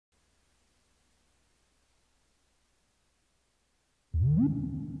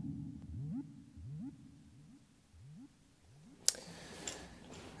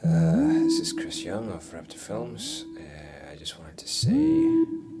is Young of Raptor Filmz. I just wanted to say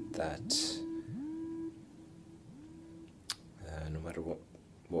that no matter what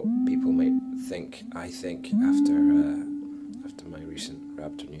people might think, I think after my recent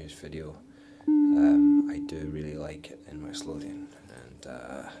Raptor News video, I do really like it in West Lothian, and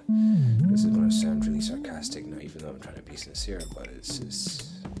this is going to sound really sarcastic now, even though I'm trying to be sincere, but it's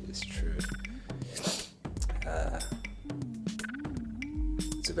true.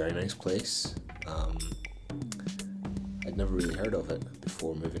 It's a very nice place. I'd never really heard of it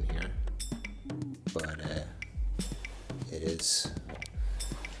before moving here, but it is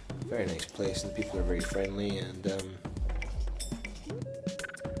a very nice place, and the people are very friendly, and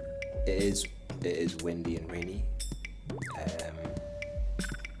it is windy and rainy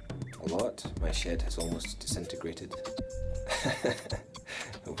a lot. My shed has almost disintegrated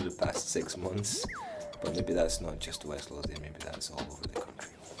over the past 6 months, but maybe that's not just West Lothian, maybe that's all over the country.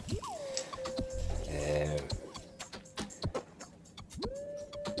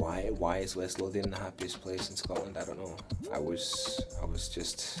 Why is West Lothian the happiest place in Scotland? I don't know. I was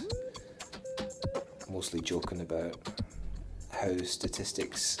just mostly joking about how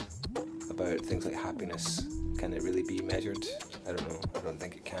statistics about things like happiness, can it really be measured? I don't know. I don't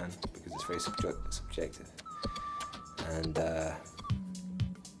think it can, because it's very subjective. And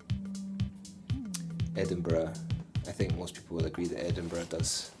Edinburgh, I think most people will agree that Edinburgh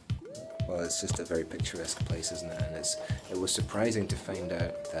does. Well, it's just a very picturesque place, isn't it? And it was surprising to find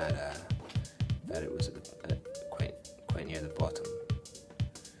out that it was quite near the bottom,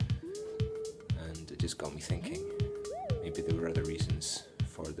 and it just got me thinking. Maybe there were other reasons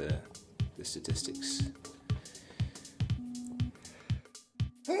for the statistics.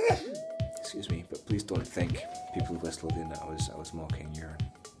 Excuse me, but please don't think, people of West Lothian, that I was mocking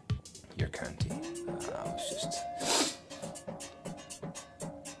your county. I was just.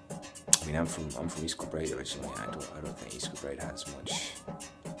 I mean, I'm from East Kilbride originally. I don't think East Kilbride has much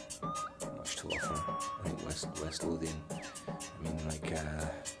to offer. I think West Lothian. I mean, like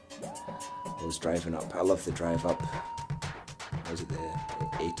I was driving up. I love the drive up. Was it the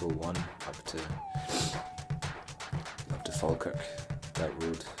 801 up to Falkirk? That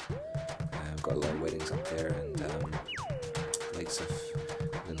road. I've got a lot of weddings up there, and likes of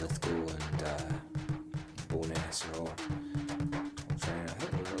Linlithgow and Bo'ness are all very. I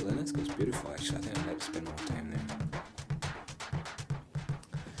think Linlithgow's beautiful actually. I think I'd like to spend more time there.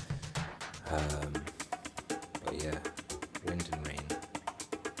 But yeah, wind and rain.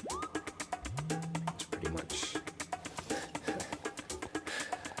 It's pretty much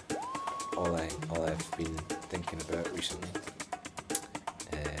all I've been thinking about recently.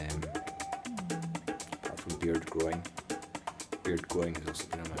 Apart from beard growing. Beard growing has also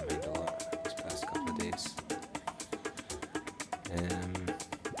been on my mind a lot these past couple of days.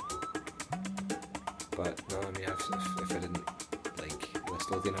 But no, I mean, if I didn't like West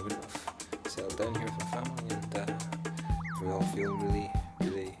Lothian, I wouldn't have settled down here with my family, and we all feel really,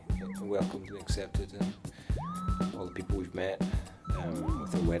 really welcomed and accepted, and all the people we've met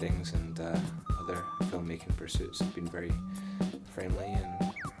with their weddings and other filmmaking pursuits have been very friendly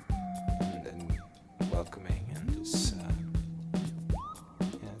and welcoming, and it's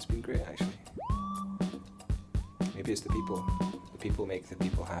been great actually. Maybe it's the people. The people make the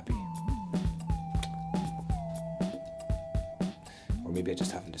people happy. Or maybe I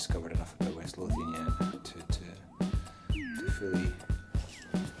just haven't discovered enough about West Lothian yet to fully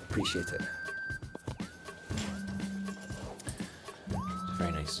appreciate it. It's a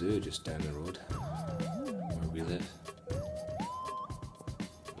very nice zoo just down the road where we live.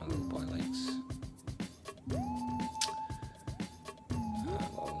 My little boy likes.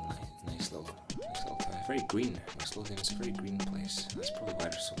 Nice little town. Very green. West Lothian is a very green place. That's probably why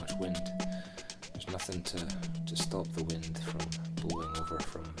there's so much wind. There's nothing to stop the wind from blowing over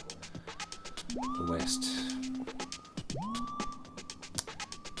from the west.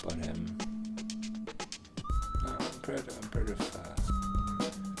 But I'm proud of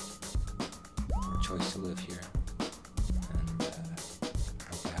our choice to live here, and I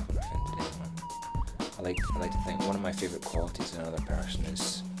hope I haven't offended anyone. I like to think one of my favourite qualities in another person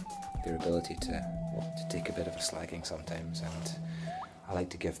is their ability to take a bit of a slagging sometimes, and I like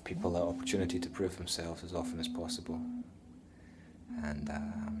to give people that opportunity to prove themselves as often as possible, and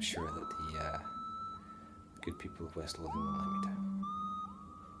I'm sure that the good people of West Lothian won't let me down.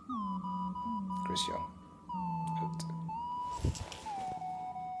 Young, out.